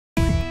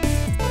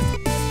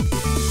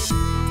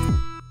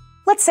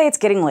Let's say it's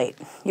getting late.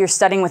 You're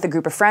studying with a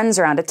group of friends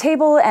around a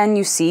table and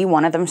you see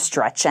one of them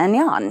stretch and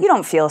yawn. You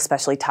don't feel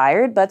especially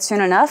tired, but soon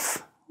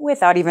enough,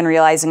 without even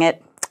realizing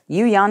it,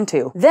 you yawn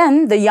too.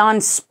 Then the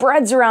yawn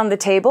spreads around the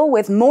table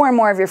with more and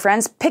more of your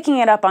friends picking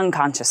it up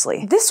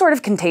unconsciously. This sort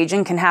of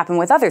contagion can happen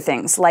with other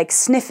things, like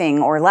sniffing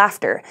or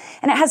laughter,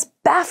 and it has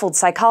baffled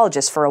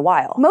psychologists for a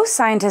while. Most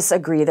scientists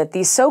agree that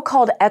these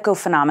so-called echo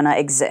phenomena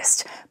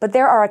exist, but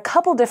there are a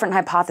couple different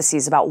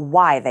hypotheses about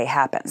why they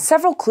happen.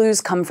 Several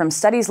clues come from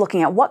studies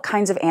looking at what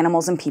kinds of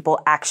animals and people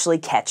actually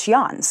catch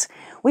yawns.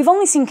 We've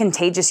only seen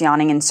contagious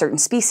yawning in certain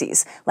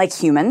species, like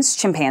humans,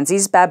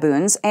 chimpanzees,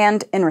 baboons,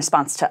 and, in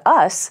response to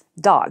us,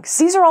 dogs.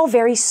 These are all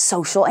very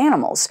social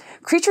animals,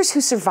 creatures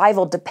whose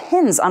survival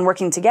depends on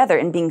working together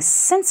and being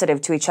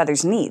sensitive to each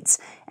other's needs,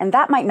 and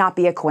that might not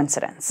be a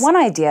coincidence. One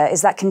idea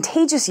is that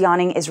contagious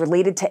yawning is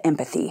related to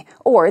empathy,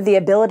 or the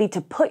ability to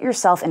put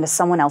yourself into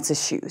someone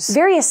else's shoes.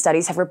 Various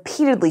studies have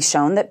repeatedly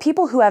shown that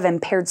people who have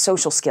impaired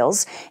social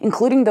skills,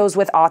 including those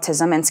with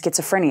autism and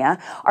schizophrenia,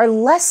 are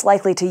less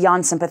likely to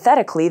yawn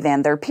sympathetically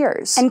than their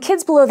peers. And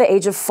kids below the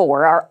age of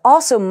 4 are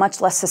also much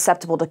less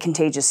susceptible to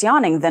contagious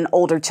yawning than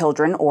older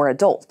children or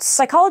adults.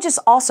 Psychologists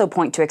also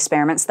point to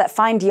experiments that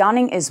find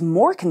yawning is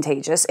more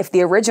contagious if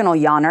the original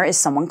yawner is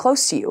someone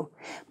close to you.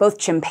 Both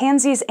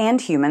chimpanzees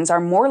and humans are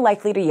more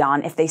likely to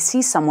yawn if they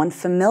see someone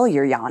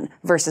familiar yawn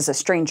versus a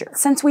stranger.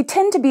 Since we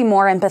tend to be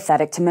more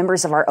empathetic to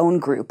members of our own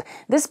group,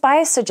 this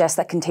bias suggests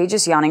that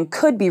contagious yawning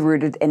could be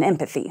rooted in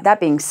empathy. That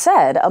being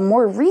said, a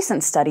more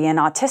recent study in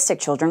autistic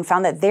children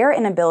found that their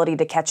inability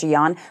to catch a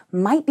yawn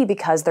might be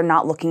because they're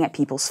not looking at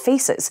people's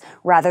faces,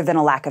 rather than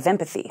a lack of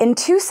empathy. In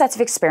 2 sets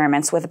of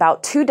experiments with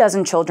about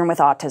 24 children with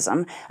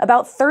autism,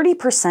 about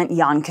 30%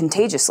 yawn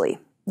contagiously,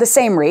 the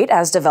same rate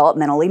as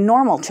developmentally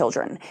normal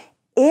children,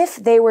 if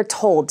they were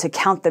told to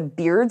count the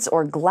beards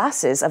or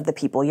glasses of the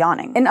people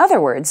yawning. In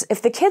other words,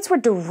 if the kids were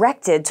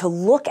directed to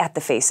look at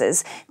the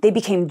faces, they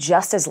became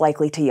just as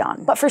likely to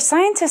yawn. But for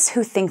scientists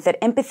who think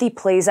that empathy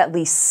plays at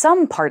least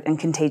some part in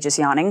contagious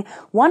yawning,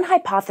 one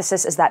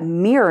hypothesis is that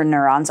mirror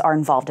neurons are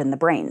involved in the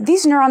brain.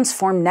 These neurons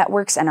form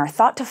networks and are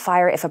thought to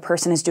fire if a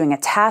person is doing a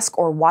task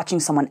or watching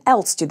someone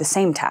else do the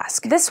same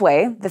task. This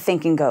way, the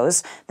thinking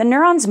goes, the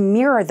neurons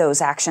mirror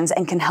those actions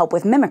and can help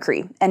with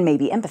mimicry, and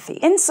maybe empathy.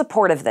 In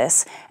support of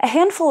this,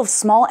 a handful of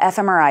small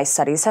fMRI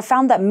studies have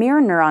found that mirror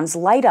neurons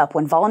light up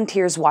when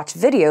volunteers watch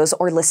videos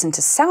or listen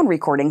to sound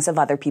recordings of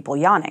other people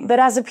yawning.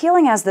 But as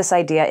appealing as this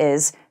idea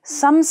is,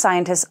 some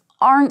scientists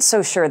aren't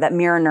so sure that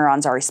mirror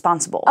neurons are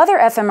responsible. Other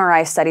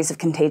fMRI studies of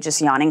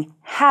contagious yawning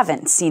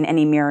haven't seen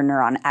any mirror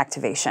neuron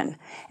activation,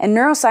 and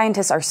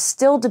neuroscientists are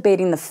still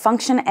debating the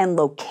function and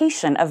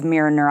location of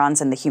mirror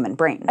neurons in the human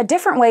brain. A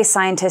different way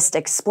scientists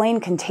explain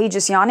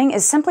contagious yawning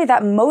is simply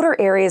that motor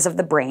areas of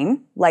the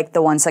brain, like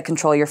the ones that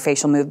control your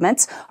facial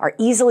movements, are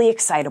easily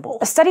excitable.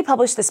 A study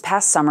published this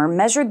past summer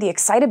measured the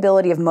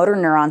excitability of motor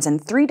neurons in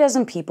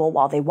 36 people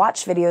while they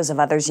watched videos of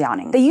others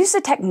yawning. They used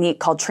a technique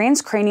called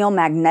transcranial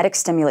magnetic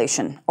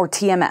stimulation, or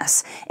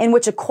TMS, in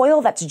which a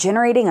coil that's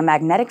generating a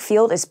magnetic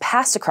field is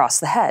passed across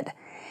the head.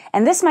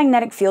 And this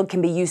magnetic field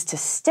can be used to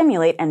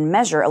stimulate and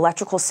measure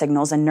electrical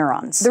signals in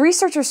neurons. The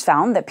researchers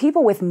found that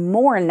people with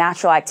more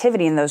natural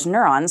activity in those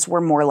neurons were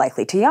more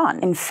likely to yawn.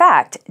 In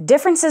fact,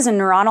 differences in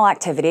neuronal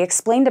activity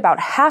explained about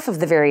half of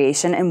the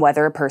variation in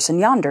whether a person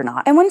yawned or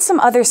not. And when some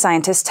other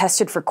scientists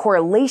tested for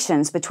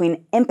correlations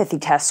between empathy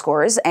test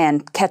scores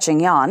and catching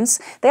yawns,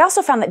 they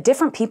also found that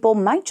different people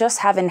might just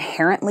have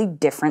inherently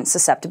different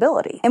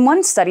susceptibility. In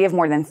one study of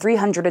more than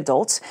 300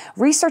 adults,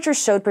 researchers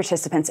showed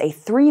participants a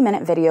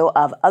 3-minute video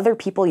of other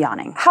people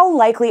yawning. How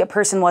likely a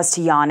person was to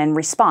yawn in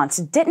response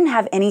didn't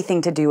have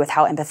anything to do with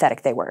how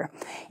empathetic they were.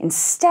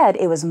 Instead,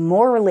 it was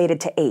more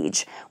related to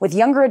age, with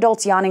younger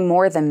adults yawning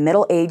more than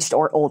middle-aged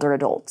or older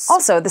adults.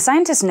 Also, the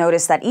scientists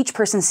noticed that each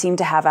person seemed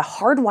to have a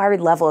hardwired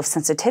level of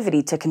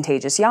sensitivity to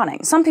contagious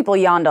yawning. Some people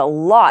yawned a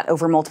lot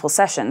over multiple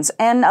sessions,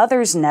 and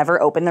others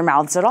never opened their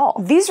mouths at all.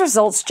 These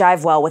results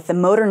jive well with the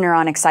motor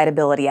neuron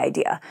excitability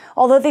idea,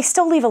 although they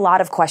still leave a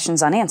lot of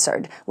questions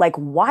unanswered, like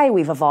why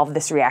we've evolved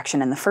this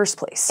reaction in the first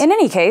place. In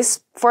any case,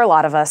 for a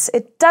lot of us,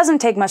 it doesn't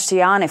take much to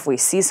yawn if we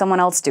see someone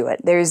else do it.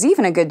 There's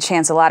even a good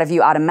chance a lot of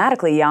you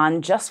automatically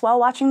yawn just while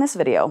watching this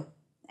video.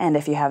 And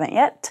if you haven't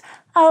yet,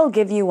 I'll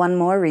give you one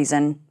more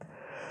reason.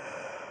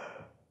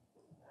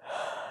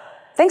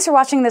 Thanks for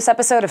watching this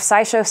episode of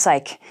SciShow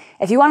Psych.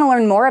 If you want to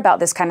learn more about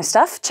this kind of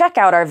stuff, check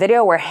out our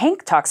video where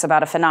Hank talks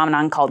about a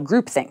phenomenon called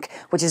groupthink,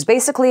 which is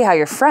basically how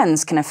your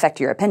friends can affect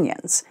your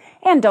opinions.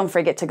 And don't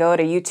forget to go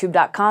to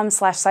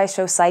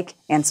youtube.com/SciShowPsych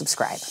and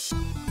subscribe.